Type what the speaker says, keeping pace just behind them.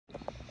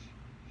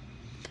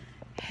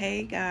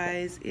Hey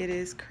guys, it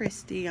is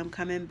Christy. I'm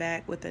coming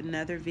back with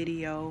another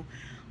video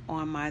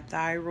on my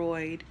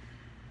thyroid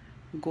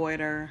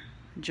goiter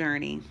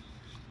journey.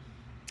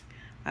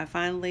 I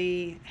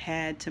finally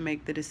had to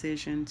make the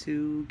decision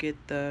to get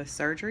the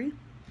surgery.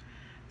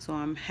 So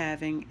I'm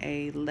having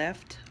a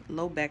left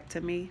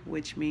lobectomy,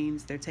 which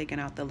means they're taking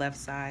out the left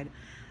side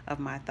of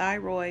my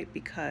thyroid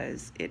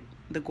because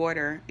the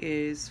goiter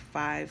is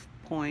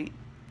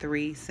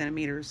 5.3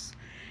 centimeters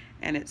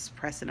and it's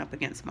pressing up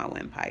against my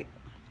windpipe.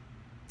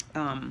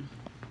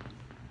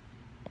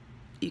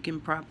 You can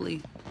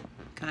probably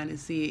kind of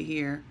see it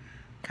here.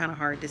 Kind of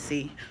hard to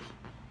see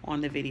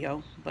on the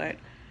video, but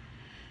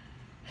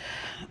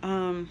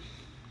I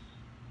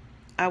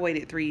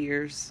waited 3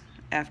 years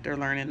after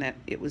learning that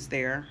it was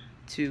there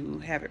to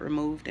have it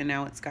removed, and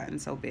now it's gotten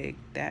so big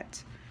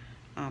that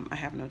I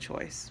have no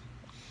choice.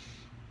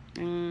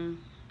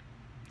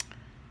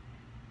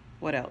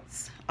 What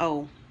else?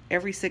 Oh,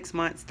 every 6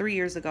 months, 3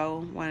 years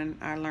ago when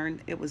I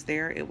learned it was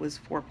there, it was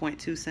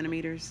 4.2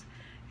 centimeters.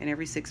 And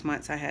every 6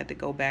 months I had to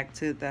go back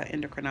to the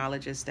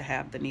endocrinologist to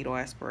have the needle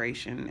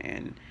aspiration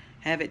and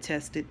have it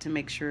tested to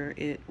make sure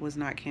it was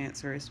not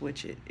cancerous,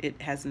 which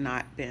it has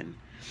not been.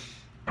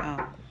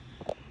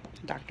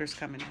 Doctor's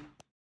coming in.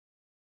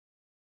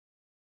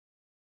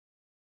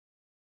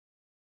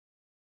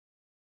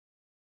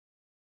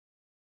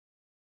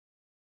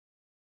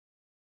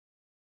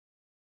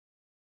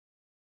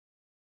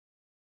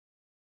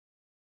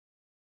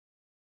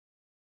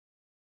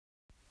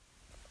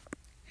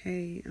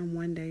 Hey, I'm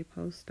 1 day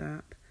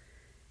post-op,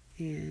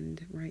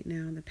 and right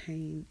now the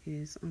pain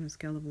is on a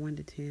scale of 1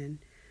 to 10.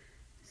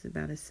 It's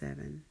about a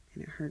 7,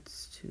 and it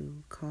hurts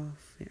to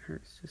cough, it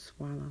hurts to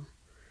swallow,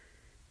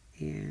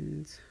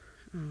 and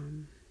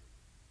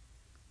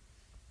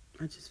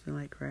I just feel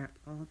like crap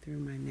all through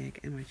my neck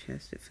and my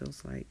chest. It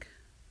feels like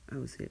I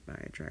was hit by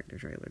a tractor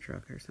trailer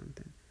truck or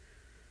something.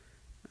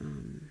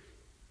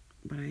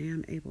 But I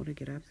am able to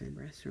get up in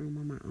the restroom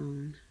on my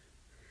own.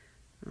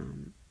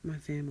 My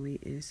family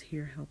is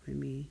here helping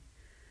me,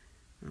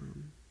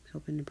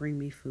 helping to bring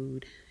me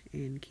food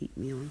and keep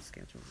me on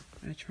schedule.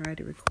 I tried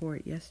to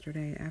record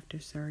yesterday after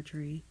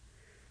surgery,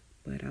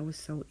 but I was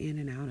so in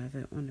and out of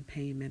it on the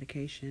pain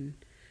medication.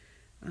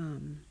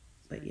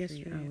 But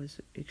yesterday I was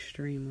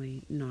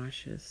extremely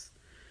nauseous.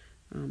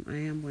 I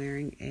am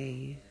wearing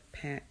a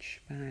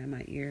patch behind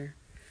my ear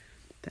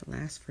that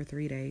lasts for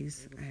 3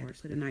 days. I had to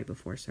put it the night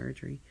before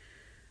surgery.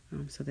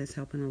 So that's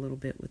helping a little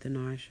bit with the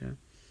nausea.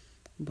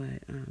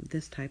 But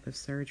this type of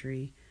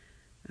surgery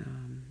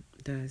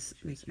does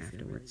make you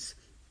afterwards.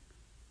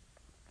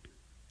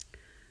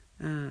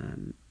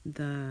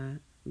 The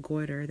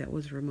goiter that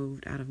was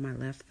removed out of my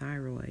left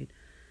thyroid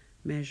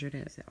measured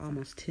at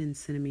almost 10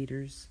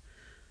 centimeters.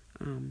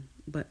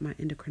 But my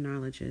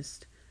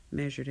endocrinologist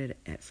measured it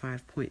at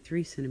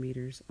 5.3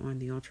 centimeters on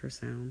the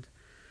ultrasound.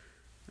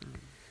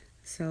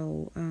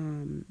 So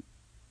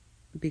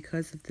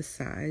because of the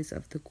size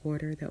of the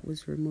goiter that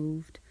was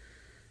removed,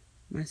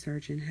 my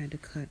surgeon had to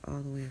cut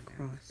all the way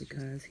across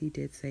because he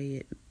did say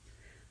it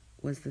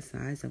was the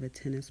size of a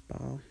tennis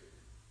ball.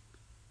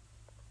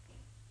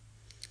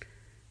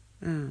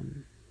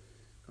 I'm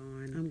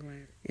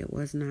glad it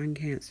was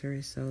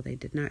non-cancerous, so they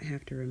did not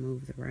have to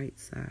remove the right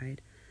side.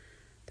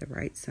 The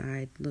right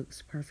side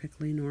looks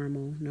perfectly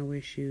normal, no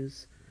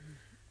issues.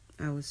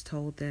 I was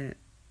told that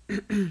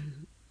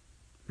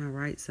my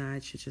right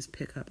side should just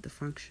pick up the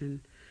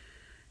function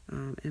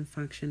and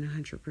function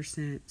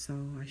 100%,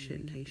 so I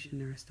shouldn't patient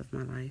the rest of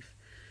my life.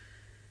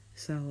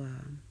 So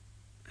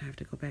I have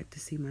to go back to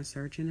see my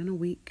surgeon in a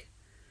week.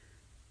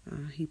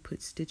 He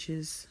put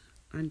stitches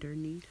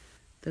underneath.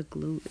 The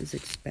glute is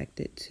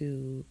expected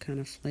to kind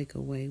of flake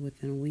away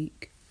within a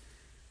week.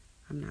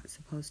 I'm not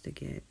supposed to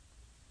get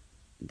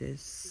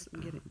this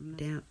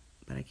damp,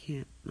 but I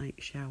can't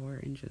shower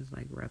and just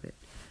rub it.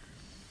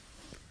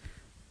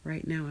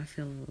 Right now I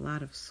feel a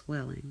lot of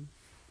swelling.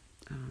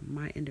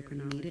 My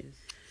endocrinologist,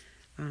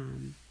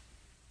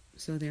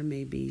 so there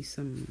may be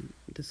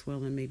the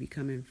swelling may be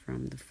coming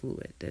from the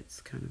fluid that's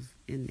kind of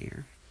in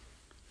there.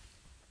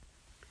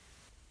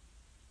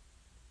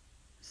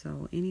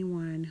 So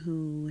anyone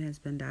who has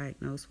been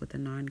diagnosed with a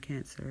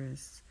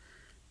non-cancerous,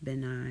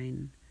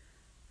 benign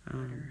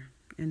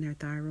in their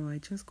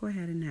thyroid, just go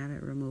ahead and have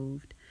it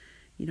removed.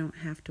 You don't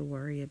have to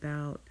worry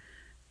about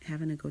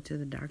having to go to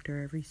the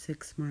doctor every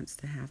 6 months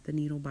to have the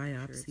needle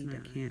biopsy. It's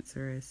not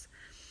cancerous.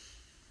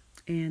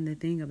 And the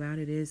thing about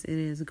it is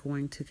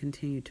going to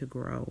continue to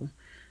grow.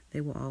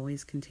 They will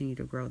always continue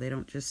to grow. They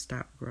don't just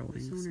stop growing. The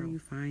sooner you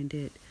find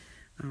it,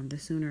 the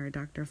sooner a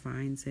doctor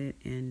finds it,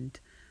 and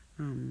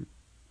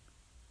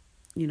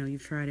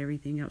you've tried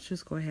everything else,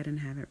 just go ahead and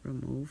have it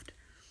removed.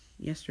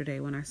 Yesterday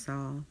when I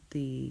saw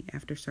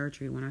after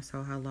surgery, when I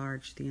saw how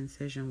large the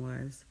incision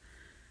was,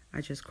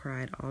 I just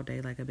cried all day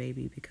like a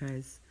baby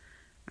because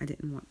I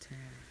didn't want to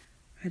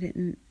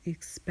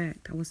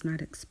I was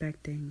not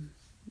expecting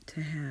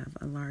to have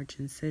a large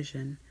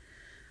incision.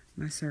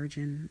 My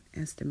surgeon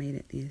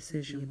estimated the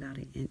incision about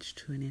 1 inch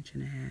to 1.5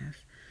 inches.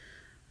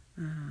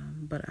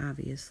 But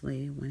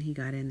obviously, when he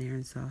got in there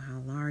and saw how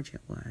large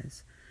it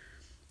was,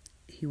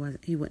 he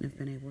wouldn't have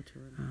been able to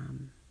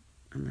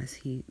unless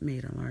he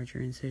made a larger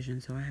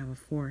incision. So I have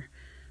a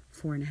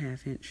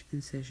 4.5 inch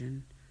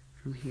incision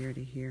from here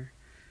to here,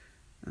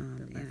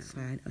 the left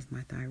side of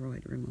my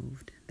thyroid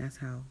removed. That's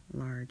how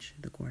large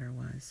the goiter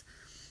was.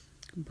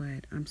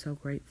 But I'm so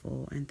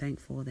grateful and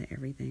thankful that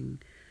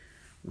everything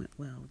went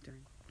well.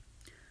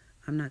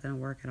 I'm not going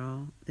to work at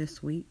all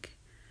this week,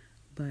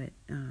 but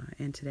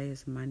and today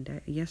is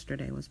Monday.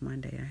 Yesterday was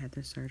Monday. I had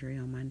the surgery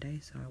on Monday,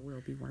 so I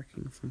will be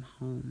working from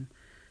home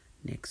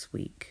next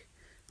week.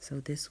 So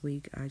this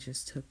week I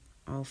just took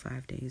all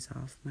 5 days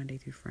off, Monday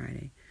through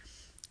Friday,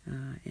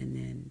 and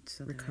then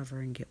to recover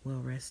and get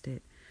well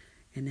rested.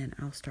 And then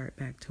I'll start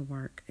back to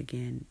work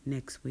again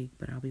next week,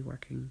 but I'll be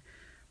working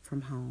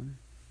from home.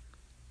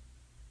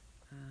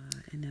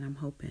 And then I'm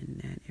hoping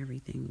that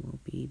everything will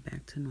be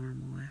back to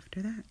normal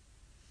after that.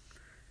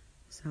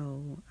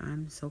 So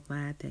I'm so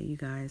glad that you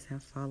guys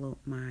have followed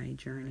my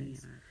journey,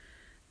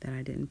 that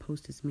I didn't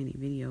post as many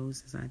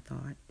videos as I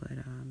thought, but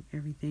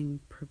everything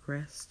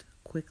progressed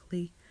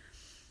quickly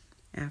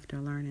after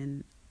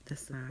learning the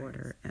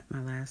goiter at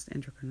my last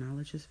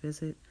endocrinologist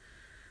visit.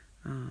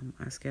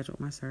 I scheduled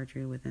my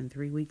surgery within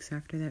 3 weeks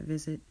after that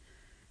visit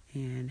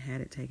and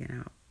had it taken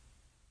out